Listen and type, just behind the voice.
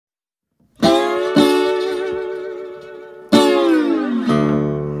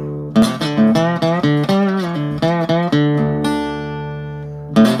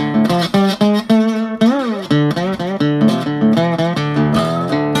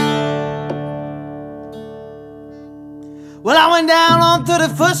Well, I went down on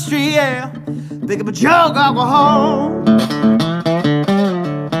 31st Street, yeah, pick up a jug of alcohol.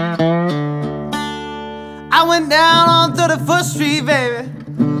 I went down on 31st Street, baby,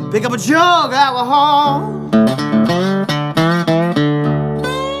 pick up a jug of alcohol.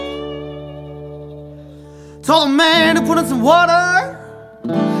 Told the man to put in some water,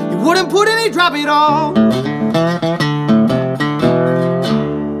 he wouldn't put any drop at all.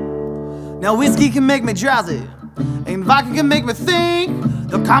 Now whiskey can make me drowsy, and vodka can make me think.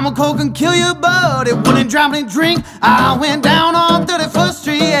 The caramel coke can kill you, but it wouldn't drown me drink. I went down on 31st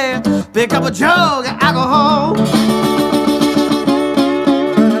Street, yeah, pick up a jug of alcohol.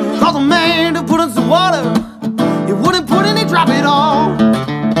 Called the man to put in some water, he wouldn't put any drop at all.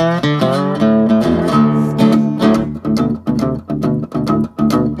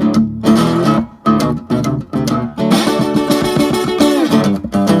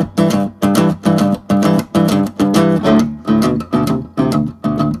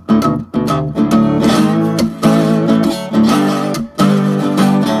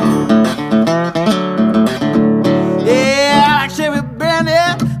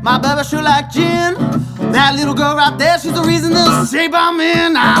 My baby sure like gin. That little girl right there, she's the reason the shape I'm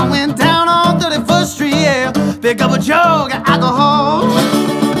in. I went down on 31st Street, yeah, pick up a jug of alcohol.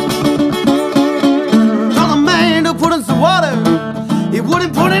 Told the man to put in some water, he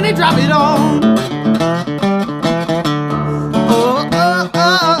wouldn't put any drop at all. Oh, oh, oh,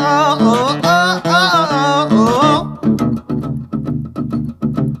 oh, oh, oh, oh, oh, oh, oh,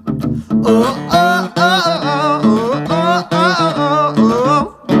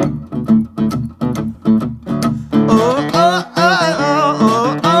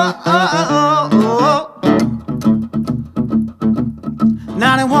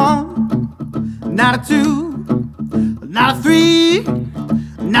 Not a 1, not a 2, not a 3,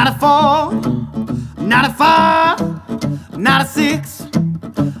 not a 4, not a 5, not a 6,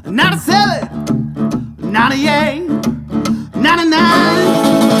 not a 7, not a 8, not a 9.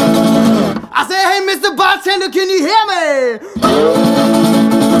 I say, hey, Mr. Bartender, can you hear me?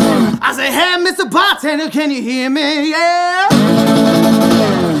 I say, hey, Mr. Bartender, can you hear me? Yeah.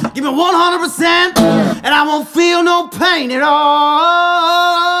 Give me 100% and I won't feel no pain at all.